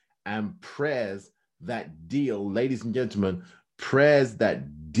challenges, and prayers that deal, ladies and gentlemen, prayers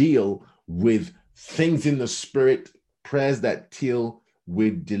that deal with things in the spirit, prayers that deal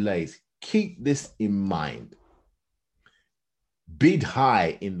with delays. Keep this in mind. Bid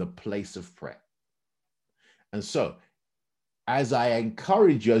high in the place of prayer. And so, as I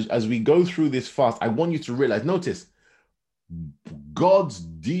encourage you, as we go through this fast, I want you to realize, notice, God's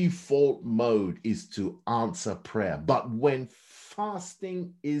default mode is to answer prayer. But when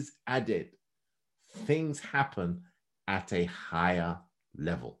fasting is added, things happen at a higher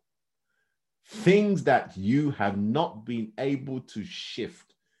level. Things that you have not been able to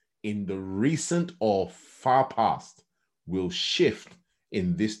shift in the recent or far past will shift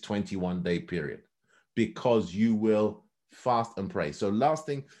in this 21-day period, because you will fast and pray. So last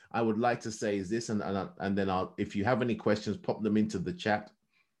thing I would like to say is this, and then if you have any questions, pop them into the chat.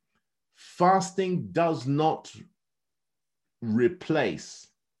 Fasting does not replace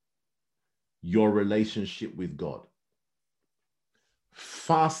your relationship with God.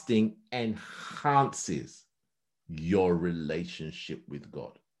 Fasting enhances your relationship with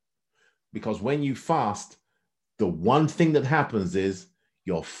God. Because when you fast, the one thing that happens is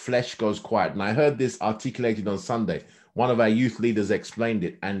your flesh goes quiet. And I heard this articulated on Sunday. One of our youth leaders explained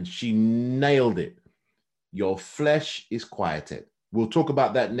it, and she nailed it. Your flesh is quieted. We'll talk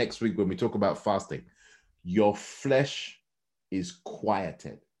about that next week when we talk about fasting. Your flesh is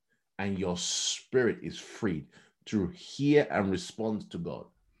quieted, and your spirit is freed to hear and respond to God.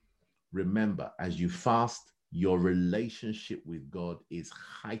 Remember, as you fast, your relationship with God is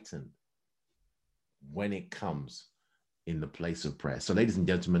heightened when it comes in the place of prayer. So, ladies and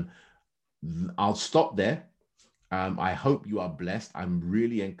gentlemen, I'll stop there. I hope you are blessed. I'm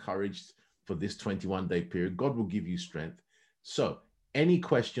really encouraged for this 21-day period. God will give you strength. So, any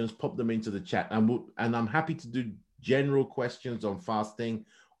questions, pop them into the chat, and I'm happy to do general questions on fasting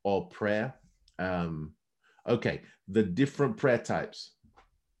or prayer. Okay, the different prayer types.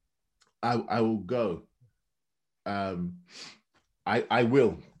 I will go. I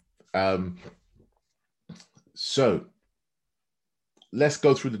will. So let's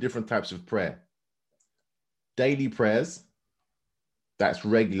go through the different types of prayer. Daily prayers, that's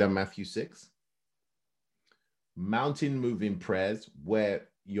regular Matthew 6. Mountain moving prayers, where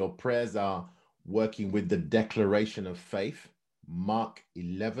your prayers are working with the declaration of faith, Mark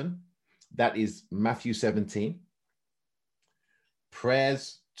 11. That is Matthew 17.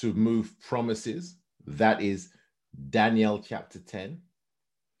 Prayers to move promises, that is Daniel chapter 10.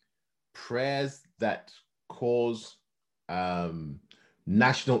 Prayers that cause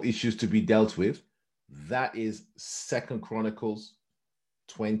national issues to be dealt with, that is 2 Chronicles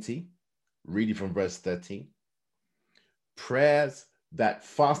 20, reading from verse 13. Prayers that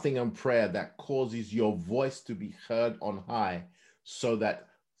fasting and prayer that causes your voice to be heard on high, so that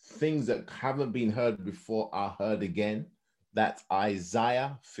things that haven't been heard before are heard again. That's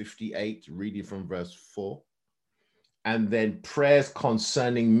Isaiah 58, reading from verse 4. And then prayers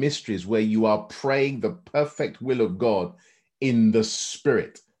concerning mysteries, where you are praying the perfect will of God in the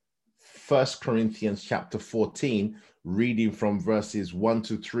Spirit. 1 Corinthians chapter 14, reading from verses 1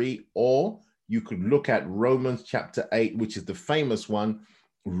 to 3, or you could look at Romans chapter 8, which is the famous one,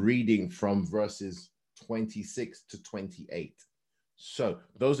 reading from verses 26 to 28. So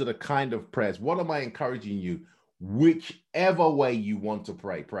those are the kind of prayers. What am I encouraging you? Whichever way you want to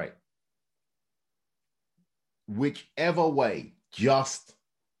pray, pray. Whichever way, just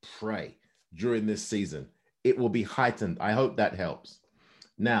pray during this season. It will be heightened. I hope that helps.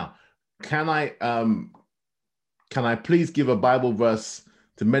 Now, can I please give a Bible verse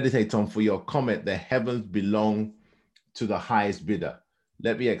to meditate on for your comment? The heavens belong to the highest bidder.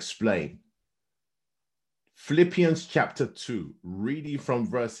 Let me explain. Philippians chapter 2, reading from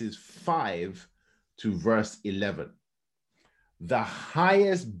verses 5 to verse 11. The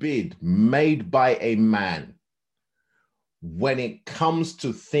highest bid made by a man when it comes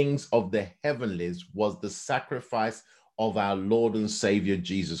to things of the heavenlies was the sacrifice of our Lord and Savior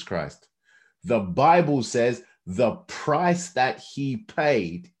Jesus Christ. The Bible says the price that he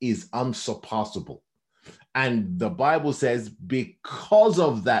paid is unsurpassable. And the Bible says because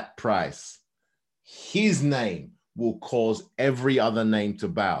of that price, his name will cause every other name to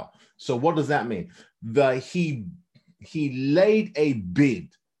bow. So what does that mean? He laid a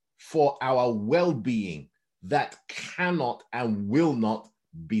bid for our well-being that cannot and will not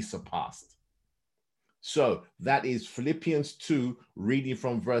be surpassed. So that is Philippians 2, reading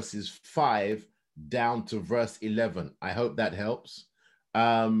from verses 5 down to verse 11. I hope that helps.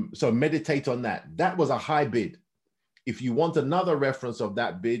 So meditate on that. That was a high bid. If you want another reference of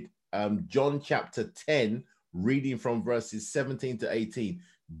that bid, John chapter 10, reading from verses 17 to 18.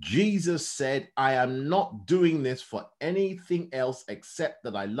 Jesus said, I am not doing this for anything else except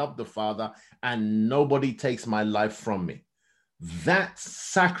that I love the Father and nobody takes my life from me. That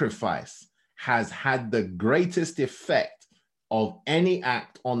sacrifice has had the greatest effect of any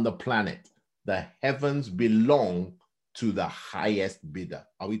act on the planet. The heavens belong to the highest bidder.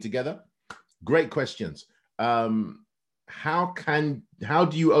 Are we together? Great questions. How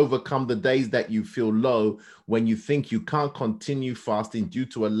do you overcome the days that you feel low when you think you can't continue fasting due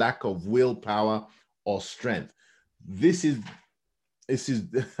to a lack of willpower or strength? This is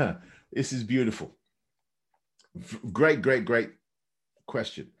beautiful. Great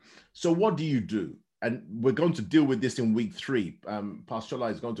question. So what do you do? And we're going to deal with this in week 3. Pastor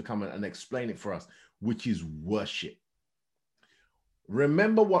Shola is going to come and explain it for us, which is worship.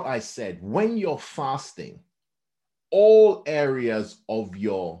 Remember what I said. When you're fasting, all areas of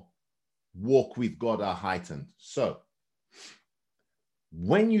your walk with God are heightened. So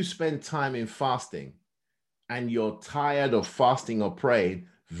when you spend time in fasting and you're tired of fasting or praying,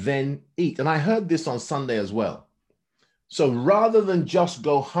 then eat. And I heard this on Sunday as well. So rather than just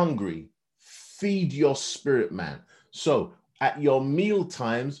go hungry, feed your spirit, man. So at your meal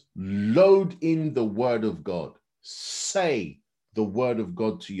times, load in the word of God. Say the word of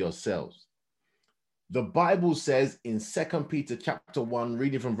God to yourselves. The Bible says in 2 Peter chapter 1,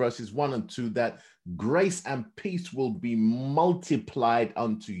 reading from verses 1 and 2, that grace and peace will be multiplied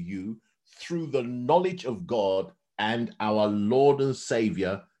unto you through the knowledge of God and our Lord and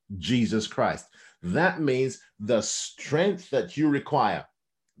Savior, Jesus Christ. That means the strength that you require.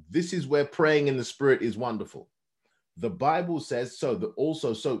 This is where praying in the Spirit is wonderful. The Bible says so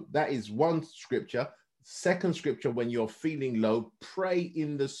that is one scripture. Second scripture, when you're feeling low, pray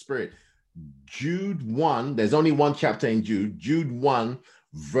in the Spirit. Jude 1, there's only one chapter in Jude 1,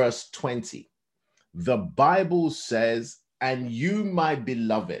 verse 20. The Bible says, and you, my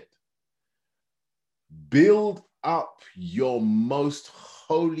beloved, build up your most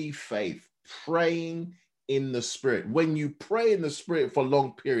holy faith, praying in the Spirit. When you pray in the Spirit for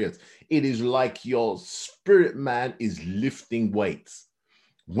long periods, it is like your spirit man is lifting weights.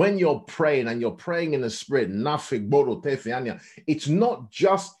 When you're praying and you're praying in the Spirit, it's not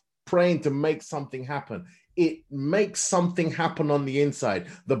just praying to make something happen. It makes something happen on the inside.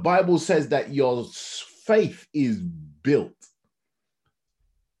 The Bible says that your faith is built.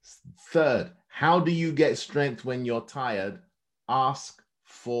 Third, how do you get strength when you're tired? Ask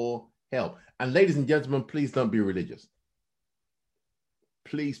for help. And ladies and gentlemen, please don't be religious.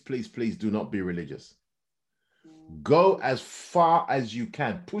 Please do not be religious. Go as far as you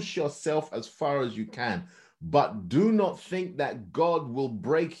can. Push yourself as far as you can. But do not think that God will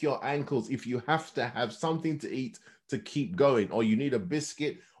break your ankles if you have to have something to eat to keep going, or you need a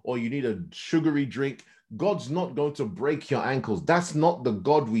biscuit, or you need a sugary drink. God's not going to break your ankles. That's not the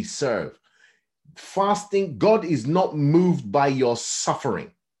God we serve. Fasting, God is not moved by your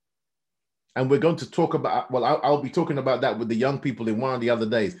suffering. And we're going to talk about, well, I'll be talking about that with the young people in one of the other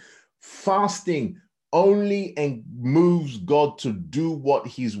days. Fasting only moves God to do what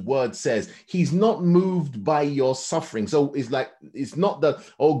his word says. He's not moved by your suffering. So it's not that,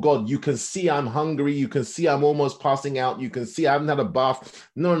 oh God, you can see I'm hungry. You can see I'm almost passing out. You can see I haven't had a bath.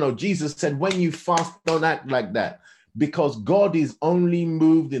 No. Jesus said, when you fast, don't act like that, because God is only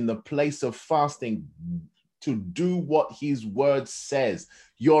moved in the place of fasting to do what his word says.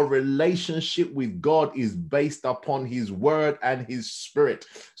 Your relationship with God is based upon his word and his spirit.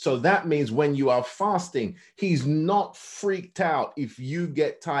 So that means when you are fasting, he's not freaked out if you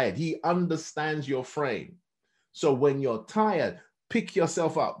get tired. He understands your frame. So when you're tired, pick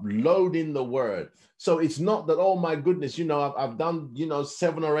yourself up, load in the word. So it's not that, oh my goodness, I've done,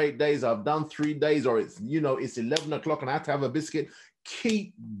 7 or 8 days, I've done 3 days, or it's 11 o'clock and I have to have a biscuit.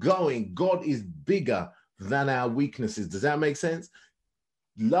 Keep going. God is bigger than our weaknesses. Does that make sense?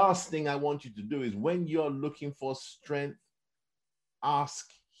 Last thing I want you to do is, when you're looking for strength, ask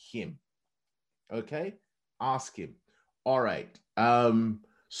him. Okay? Ask him. All right.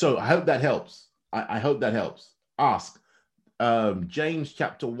 So I hope that helps. I hope that helps. Ask. James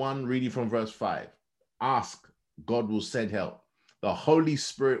chapter 1, reading from verse 5. Ask, God will send help. The Holy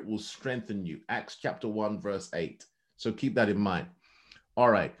Spirit will strengthen you. Acts chapter 1, verse 8. So keep that in mind. All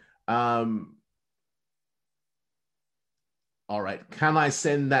right. All right. Can I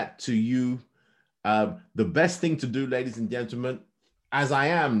send that to you? The best thing to do, ladies and gentlemen,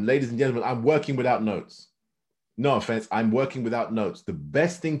 I'm working without notes. No offense, I'm working without notes. The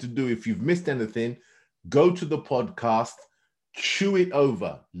best thing to do, if you've missed anything, go to the podcast, chew it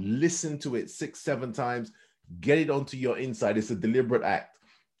over, listen to it 6-7 times, get it onto your inside. It's a deliberate act.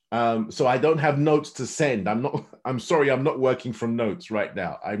 So I don't have notes to send. I'm sorry, I'm not working from notes right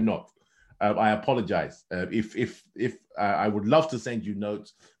now. I'm not. I apologize. If I would love to send you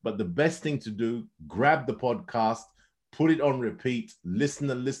notes, but the best thing to do, grab the podcast, put it on repeat, listen.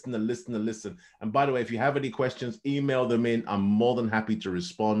 And by the way, if you have any questions, email them in. I'm more than happy to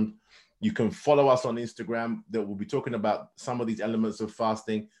respond. You can follow us on Instagram. That we'll be talking about some of these elements of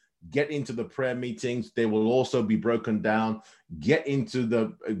fasting. Get into the prayer meetings. They will also be broken down.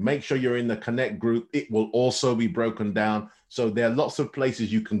 Make sure you're in the Connect group. It will also be broken down. So there are lots of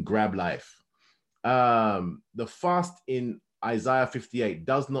places you can grab life. The fast in Isaiah 58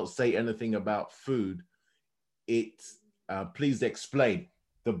 does not say anything about food. Please explain.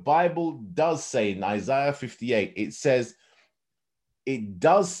 The Bible does say in Isaiah 58, it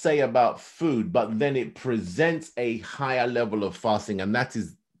does say about food, but then it presents a higher level of fasting. And that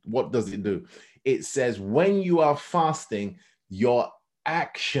is, what does it do? It says, when you are fasting, your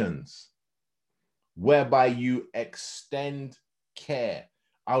actions, whereby you extend care.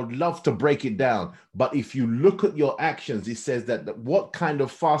 I would love to break it down, but if you look at your actions, it says that what kind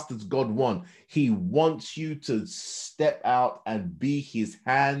of fast does God want? He wants you to step out and be his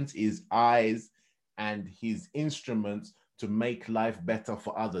hands, his eyes, and his instruments to make life better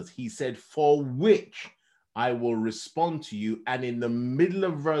for others. He said, for which I will respond to you. And in the middle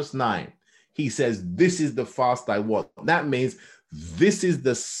of verse 9, he says, this is the fast I want. That means this is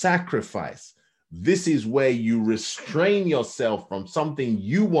the sacrifice. This is where you restrain yourself from something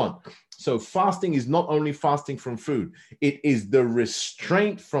you want. So fasting is not only fasting from food, it is the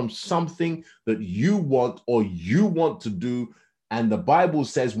restraint from something that you want or you want to do. And the Bible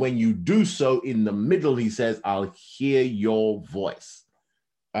says when you do so, in the middle, he says, I'll hear your voice.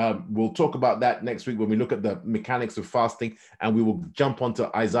 We'll talk about that next week when we look at the mechanics of fasting, and we will jump onto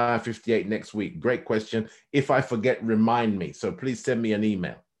Isaiah 58 next week. Great question. If I forget, remind me. So please send me an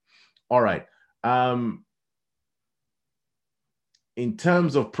email. All right. In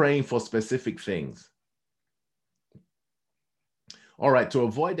terms of praying for specific things. All right, to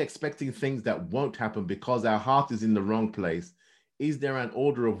avoid expecting things that won't happen because our heart is in the wrong place, is there an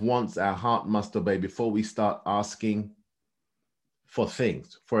order of wants our heart must obey before we start asking for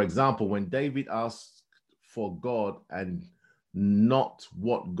things? For example, when David asked for God and not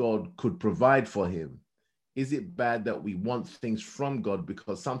what God could provide for him, is it bad that we want things from God?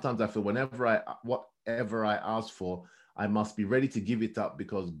 Because sometimes I feel whatever I ask for, I must be ready to give it up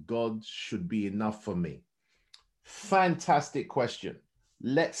because God should be enough for me. Fantastic question.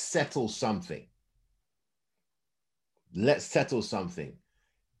 Let's settle something.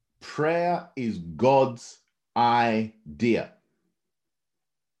 Prayer is God's idea.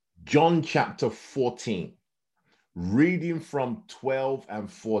 John chapter 14. Reading from 12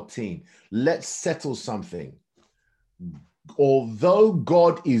 and 14. Let's settle something. Although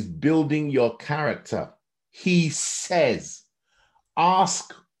God is building your character, he says,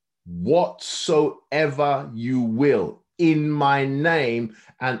 ask whatsoever you will in my name,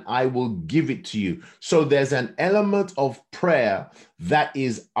 and I will give it to you. So there's an element of prayer that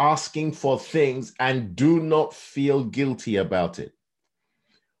is asking for things, and do not feel guilty about it.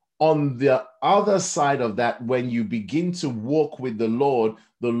 On the other side of that, when you begin to walk with the Lord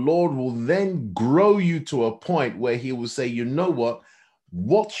will then grow you to a point where he will say, you know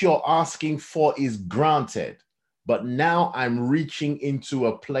what you're asking for is granted, but now I'm reaching into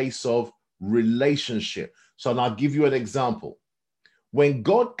a place of relationship. So I'll give you an example. When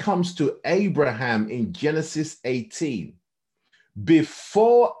God comes to Abraham in Genesis 18,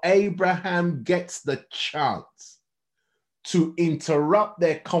 before Abraham gets the chance to interrupt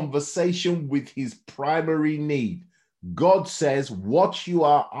their conversation with his primary need, God says, what you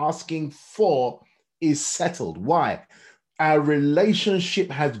are asking for is settled. Why? Our relationship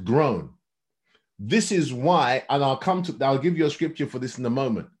has grown. This is why, and I'll give you a scripture for this in a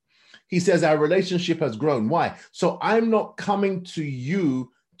moment. He says our relationship has grown. Why? So I'm not coming to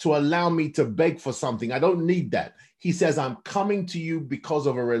you to allow me to beg for something. I don't need that. He says, I'm coming to you because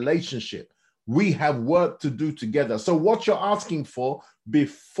of a relationship. We have work to do together. So what you're asking for,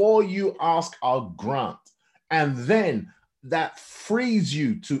 before you ask, I'll grant. And then that frees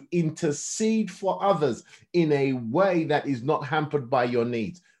you to intercede for others in a way that is not hampered by your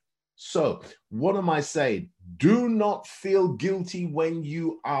needs. So what am I saying? Do not feel guilty when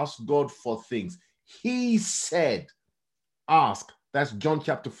you ask God for things. He said, ask. That's John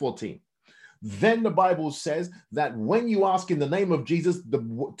chapter 14. Then the Bible says that when you ask in the name of Jesus,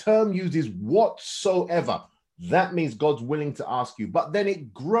 the term used is whatsoever. That means God's willing to ask you, but then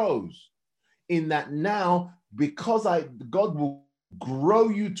it grows in that now, because God will grow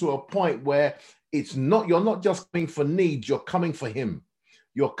you to a point where you're not just coming for needs, you're coming for him.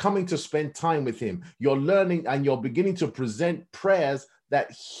 You're coming to spend time with him. You're learning and you're beginning to present prayers that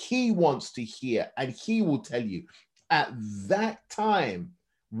he wants to hear, and he will tell you. At that time,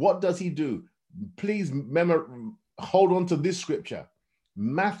 what does he do? Please hold on to this scripture.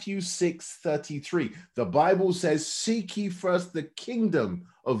 Matthew 6:33. The Bible says, seek ye first the kingdom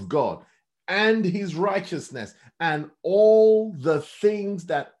of God and his righteousness, and all the things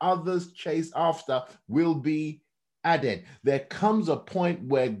that others chase after will be added. There comes a point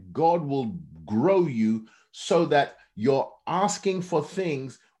where God will grow you so that your asking for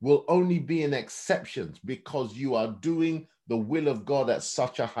things will only be an exception, because you are doing the will of God at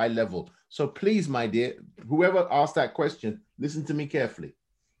such a high level. So please, my dear, whoever asked that question, listen to me carefully.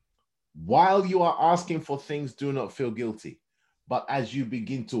 While you are asking for things, do not feel guilty. But as you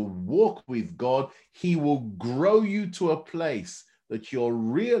begin to walk with God, he will grow you to a place that you'll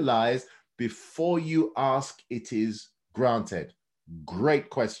realize before you ask, it is granted. Great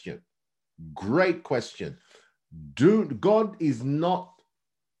question. Great question. God is not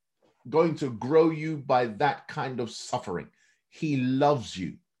going to grow you by that kind of suffering. He loves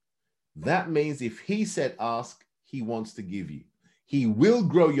you. That means if he said ask, he wants to give you. He will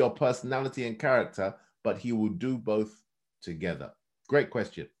grow your personality and character, but he will do both together. Great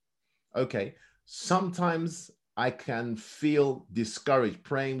question. Okay. Sometimes I can feel discouraged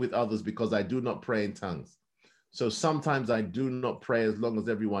praying with others because I do not pray in tongues. So sometimes I do not pray as long as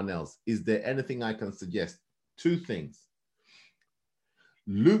everyone else. Is there anything I can suggest? Two things.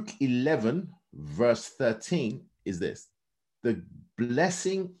 Luke 11, verse 13 is this: the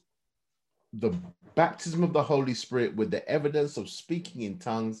blessing, the baptism of the Holy Spirit with the evidence of speaking in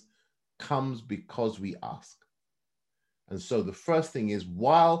tongues comes because we ask. And so the first thing is,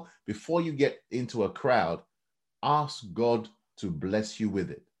 before you get into a crowd, ask God to bless you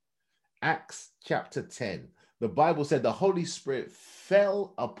with it. Acts chapter 10, the Bible said the Holy Spirit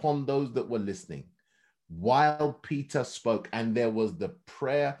fell upon those that were listening while Peter spoke, and there was the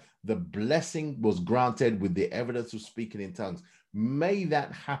prayer, the blessing was granted with the evidence of speaking in tongues. May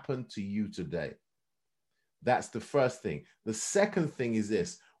that happen to you today. That's the first thing. The second thing is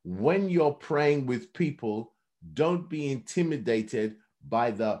this: when you're praying with people, don't be intimidated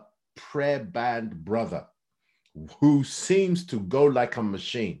by the prayer band brother who seems to go like a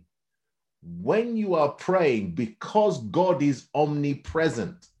machine. When you are praying, because God is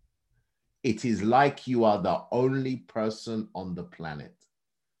omnipresent, it is like you are the only person on the planet.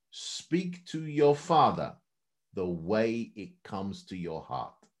 Speak to your Father the way it comes to your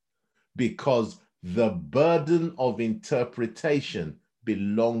heart, because the burden of interpretation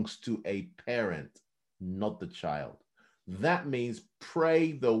belongs to a parent, not the child. That means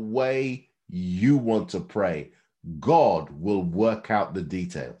pray the way you want to pray. God will work out the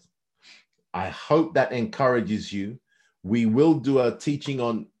details. I hope that encourages you. We will do a teaching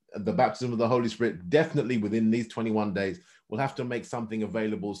on the baptism of the Holy Spirit, definitely within these 21 days. We'll have to make something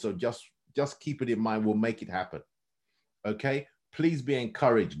available. So just keep it in mind. We'll make it happen. Okay. Please be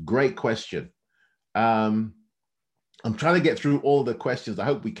encouraged. Great question. I'm trying to get through all the questions. I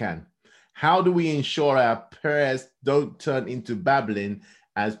hope we can. How do we ensure our prayers don't turn into babbling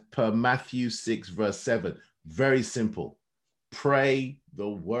as per Matthew 6, verse 7? Very simple. Pray the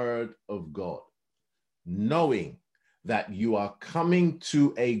word of God, knowing that you are coming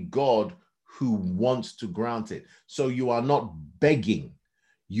to a God who wants to grant it. So you are not begging.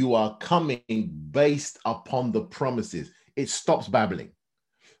 You are coming based upon the promises. It stops babbling.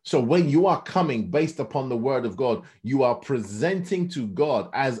 So when you are coming based upon the word of God, you are presenting to God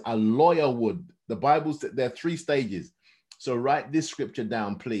as a lawyer would. The Bible said there are 3 stages. So write this scripture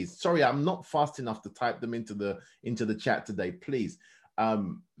down, please. Sorry, I'm not fast enough to type them into the chat today, please.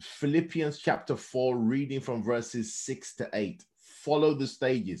 Philippians chapter 4, reading from verses 6 to 8. Follow the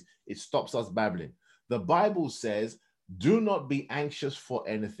stages. It stops us babbling. The Bible says, do not be anxious for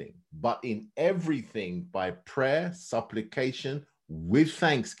anything, but in everything by prayer, supplication, with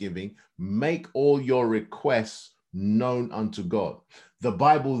thanksgiving, make all your requests known unto God. The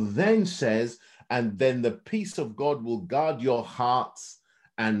Bible then says, and then the peace of God will guard your hearts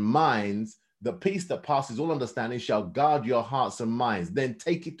and minds. The peace that passes all understanding shall guard your hearts and minds. Then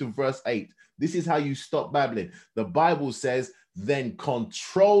take it to verse 8. This is how you stop babbling. The Bible says, then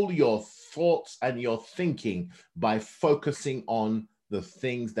control your thoughts and your thinking by focusing on the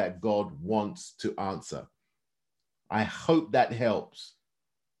things that God wants to answer. I hope that helps.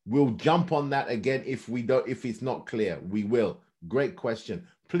 We'll jump on that again if it's not clear. We will. Great question.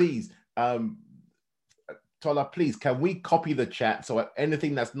 Please, Tola, please, can we copy the chat so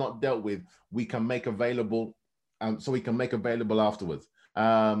anything that's not dealt with, we can make available, so we can make available afterwards.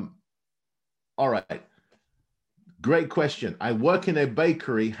 All right. Great question. I work in a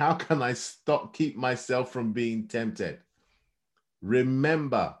bakery. How can I keep myself from being tempted?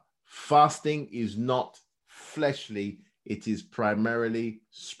 Remember, fasting is not fleshly. It is primarily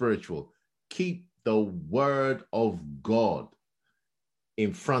spiritual. Keep the word of God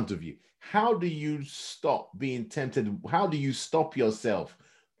in front of you. How do you stop being tempted? How do you stop yourself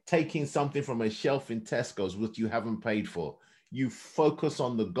taking something from a shelf in Tesco's which you haven't paid for? You focus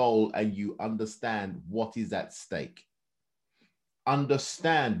on the goal and you understand what is at stake.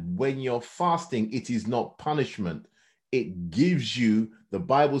 Understand when you're fasting, it is not punishment. It gives you, the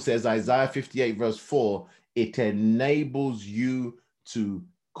Bible says, Isaiah 58 verse 4, it enables you to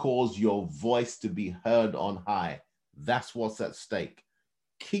cause your voice to be heard on high. That's what's at stake.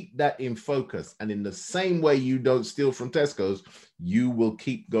 Keep that in focus. And in the same way you don't steal from Tesco's, you will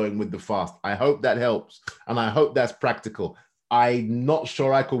keep going with the fast. I hope that helps. And I hope that's practical. I'm not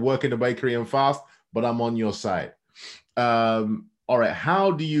sure I could work in a bakery and fast, but I'm on your side. All right.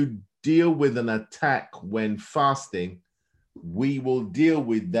 How do you deal with an attack when fasting? We will deal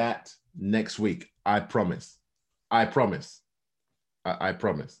with that next week. I promise. I promise. I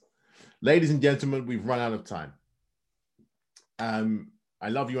promise. Ladies and gentlemen, we've run out of time. I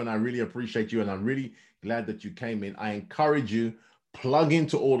love you and I really appreciate you. And I'm really glad that you came in. I encourage you, plug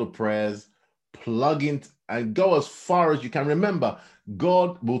into all the prayers, plug in and go as far as you can. Remember,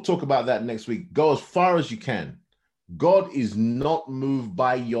 God, we'll talk about that next week. Go as far as you can. God is not moved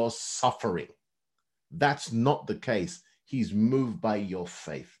by your suffering. That's not the case. He's moved by your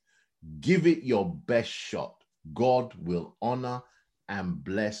faith. Give it your best shot. God will honor and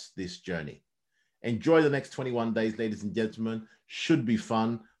bless this journey. Enjoy the next 21 days, ladies and gentlemen. Should be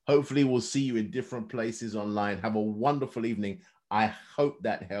fun. Hopefully, we'll see you in different places online. Have a wonderful evening. I hope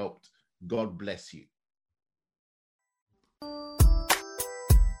that helped. God bless you.